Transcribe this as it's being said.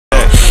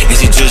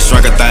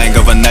Struck a thing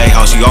of a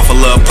nay-ho. She off a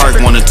little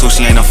perk, 1 or 2,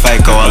 she ain't a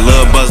fake. Or a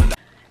little buzz.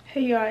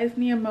 Hey y'all, it's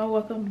NEYAMO.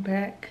 Welcome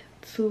back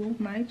to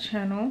my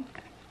channel.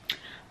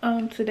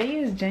 Today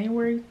is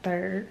January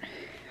 3rd.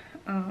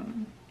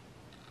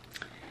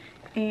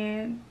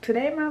 And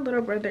today my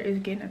little brother is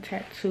getting a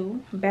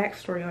tattoo.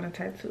 Backstory on a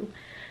tattoo.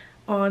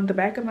 On the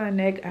back of my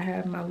neck, I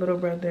have my little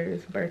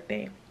brother's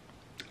birthday.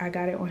 I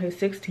got it on his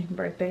 16th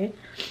birthday.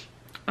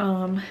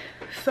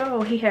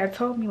 So he had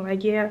told me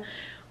like, yeah,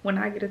 when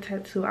I get a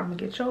tattoo, I'm gonna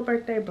get your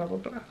birthday, blah blah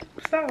blah.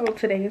 So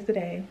today is the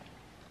day.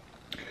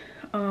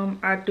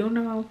 I do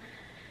know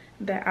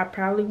that I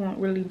probably won't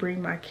really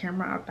bring my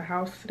camera out the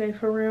house today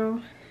for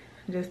real,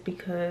 just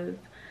because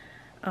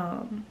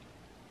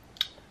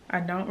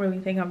I don't really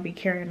think I'll be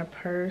carrying a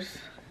purse.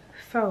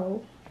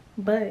 So,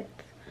 but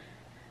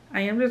I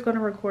am just gonna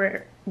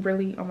record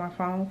really on my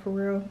phone for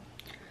real.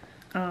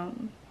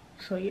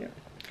 So yeah.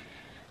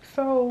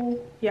 So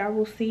yeah,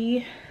 will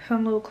see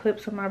some little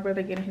clips of my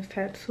brother getting his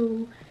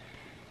tattoo,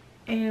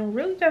 and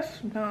really that's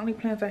the only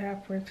plans I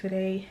have for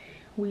today.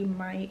 We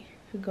might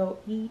go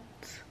eat,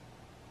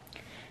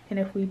 and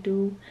if we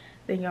do,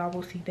 then y'all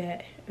will see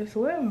that as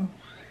well.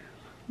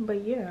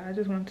 But yeah, I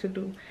just wanted to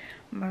do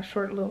my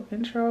short little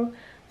intro.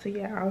 So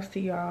yeah, I'll see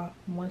y'all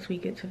once we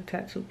get to the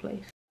tattoo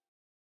place.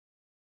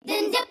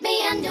 Then dip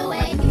me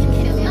underway.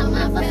 Fill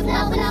my mind for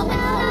flow.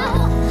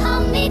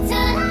 Hold me till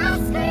I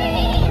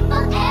scream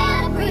for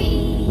air to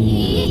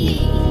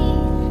breathe,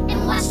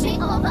 and wash me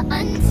over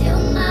until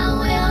my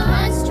will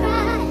runs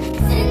dry.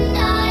 Send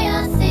all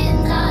your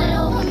sins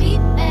all over me,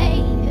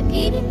 baby,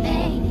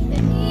 baby.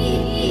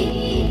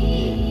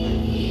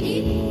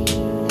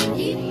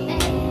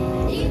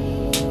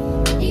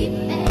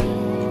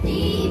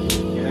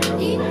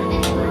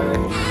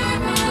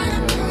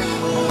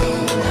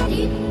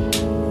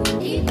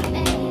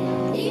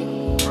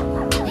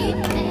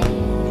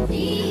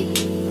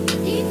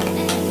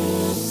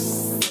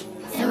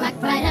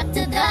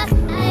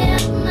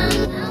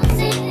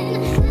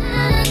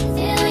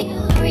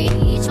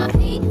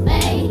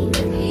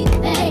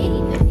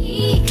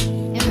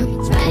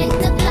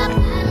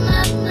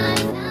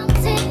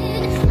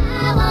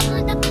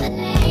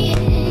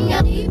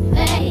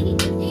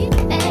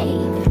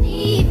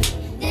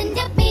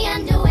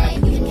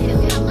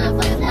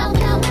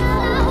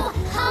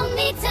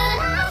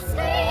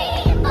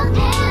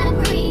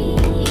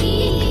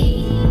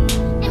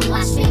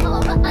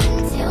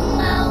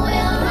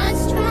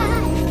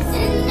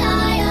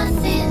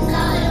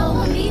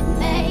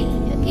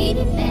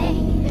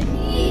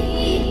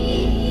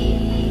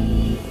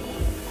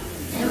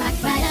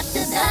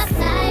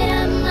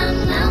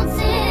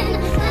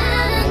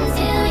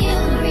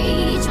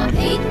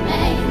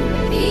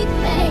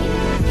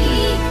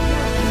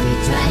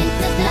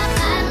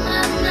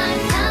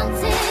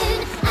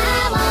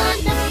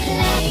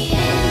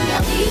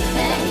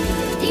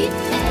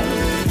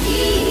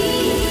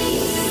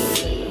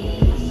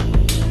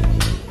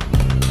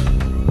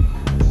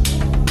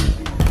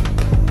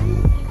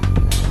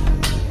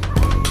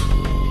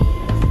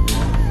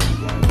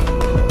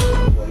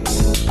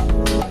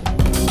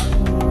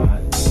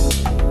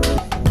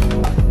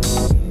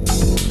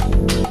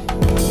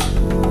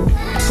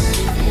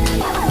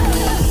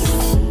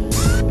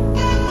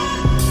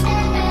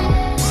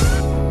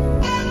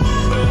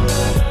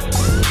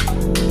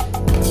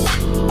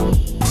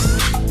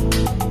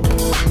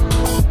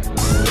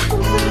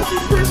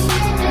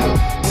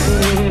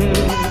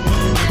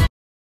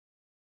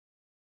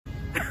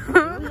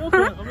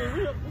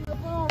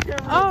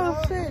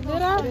 Oh shit,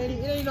 did I?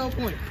 It ain't no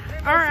point.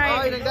 Alright. I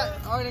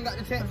already got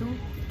the tattoo.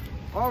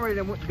 Already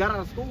got out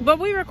of school. But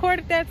we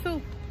recorded that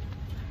too.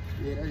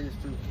 Yeah, that is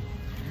true.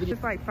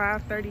 It's like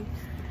 5:30.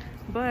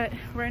 But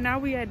right now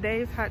we at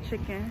Dave's Hot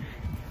Chicken.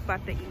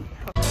 About to eat.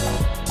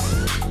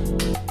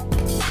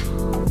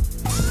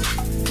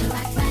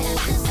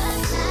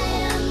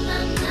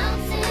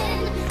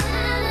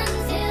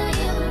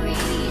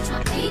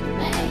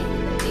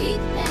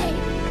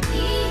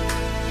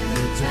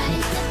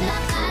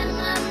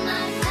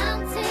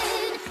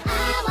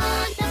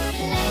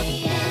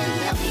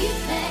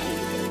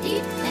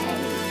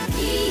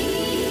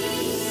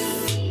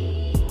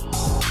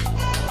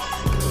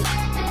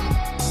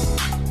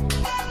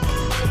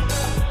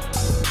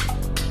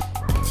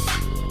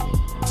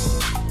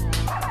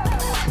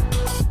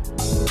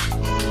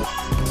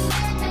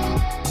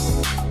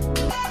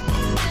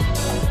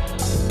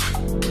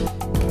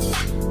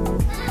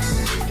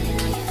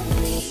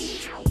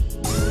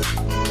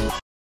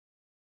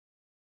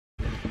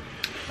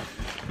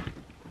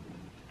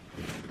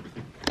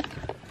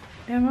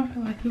 Damn, I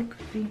feel like you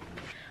could see.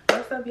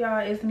 What's up, y'all?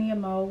 It's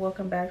NEYAMO.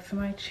 Welcome back to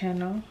my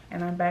channel,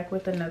 and I'm back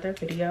with another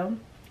video.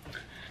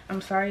 I'm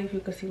sorry if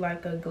you could see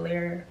like a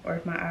glare or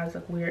if my eyes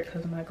look weird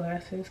because of my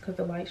glasses, because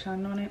the light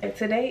shining on it.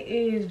 Today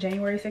is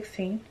January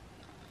 16th.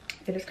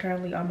 It is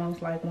currently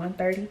almost like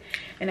 1:30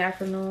 in the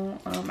afternoon.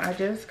 I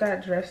just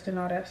got dressed and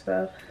all that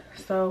stuff,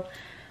 so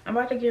I'm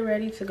about to get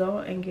ready to go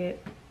and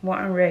get, well,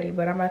 I'm ready,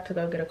 but I'm about to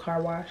go get a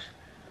car wash.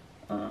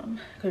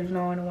 because you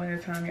know in the winter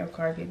time your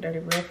car get dirty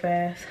real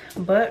fast.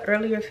 But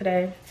earlier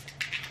today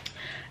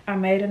I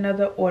made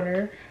another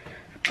order.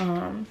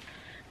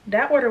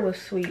 That order was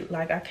sweet,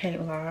 like I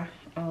can't lie.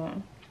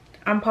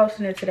 I'm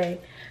posting it today,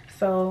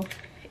 so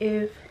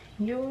if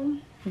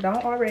you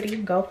don't already,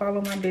 go follow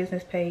my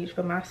business page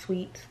for my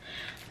sweets.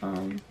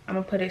 I'm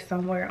gonna put it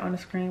somewhere on the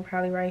screen,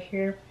 probably right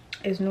here.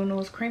 It's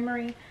Nunu's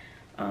Creamery.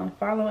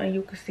 Follow and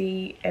you can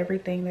see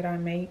everything that I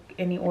make,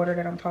 any order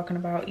that I'm talking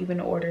about, even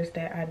the orders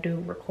that I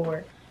do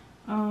record.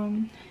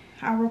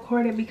 I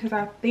recorded because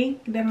I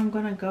think that I'm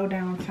gonna go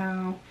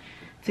downtown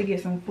to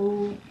get some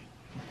food,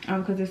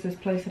 because it's this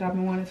place that I've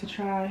been wanting to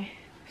try.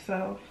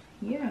 So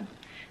yeah,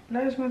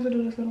 but I just wanted to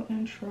do this little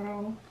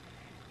intro,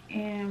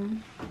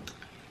 and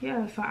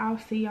yeah, so I'll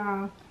see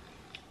y'all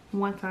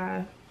once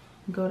I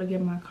go to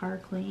get my car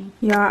clean.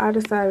 Y'all, I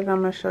decided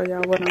I'm gonna show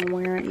y'all what I'm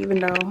wearing, even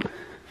though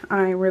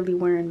I ain't really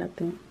wearing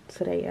nothing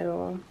today at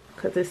all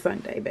because it's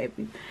Sunday,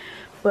 baby.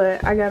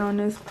 But I got on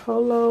this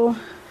polo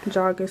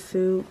jogger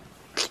suit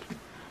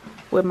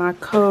with my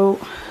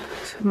coat,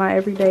 my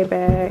everyday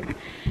bag,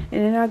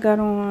 and then I got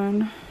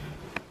on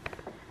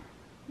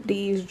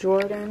these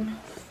Jordan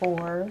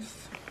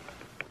 4s.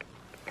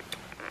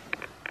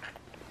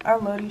 I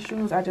love these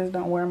shoes. I just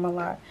don't wear them a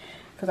lot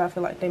because I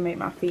feel like they make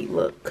my feet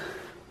look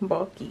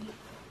bulky.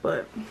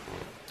 But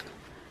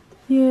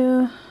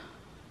yeah,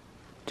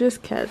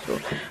 just casual.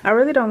 I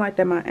really don't like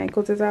that my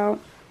ankles is out,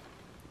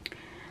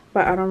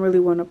 but I don't really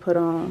want to put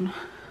on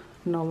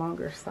no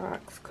longer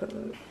socks.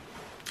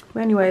 But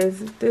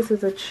anyways, this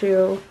is a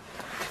chill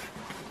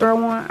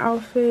throw on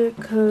outfit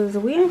because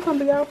we ain't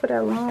gonna be out for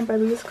that long,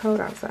 baby. It's cold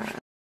outside.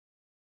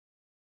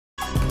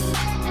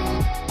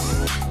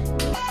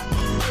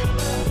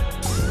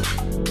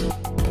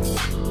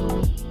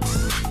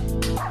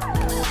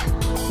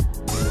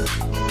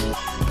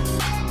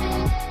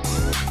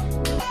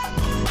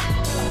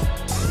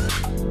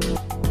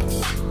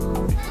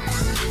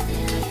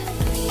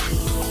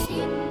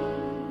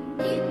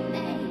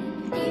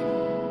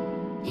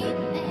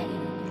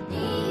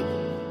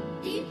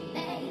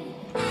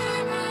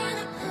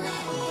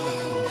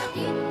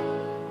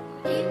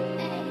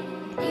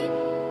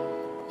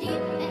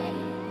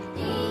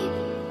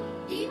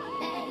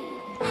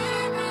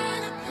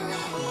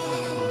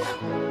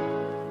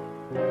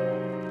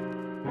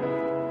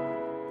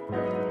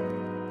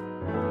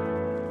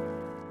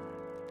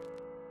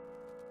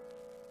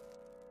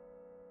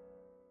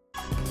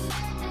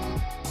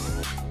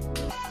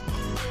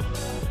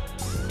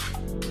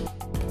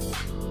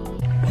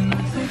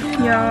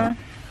 Y'all,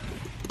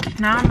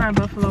 now I'm at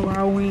Buffalo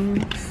Wild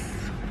Wings.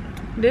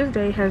 This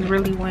day has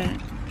really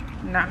went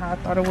not how I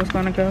thought it was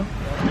gonna go.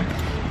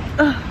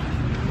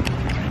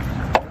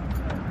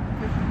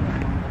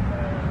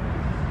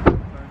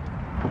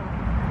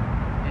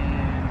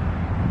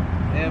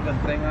 They have a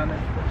thing on it.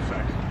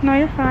 Sorry. No,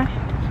 you're fine.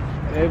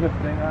 They have a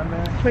thing on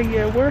there. But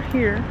yeah, we're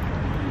here.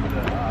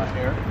 The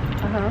air.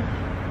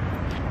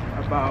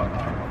 About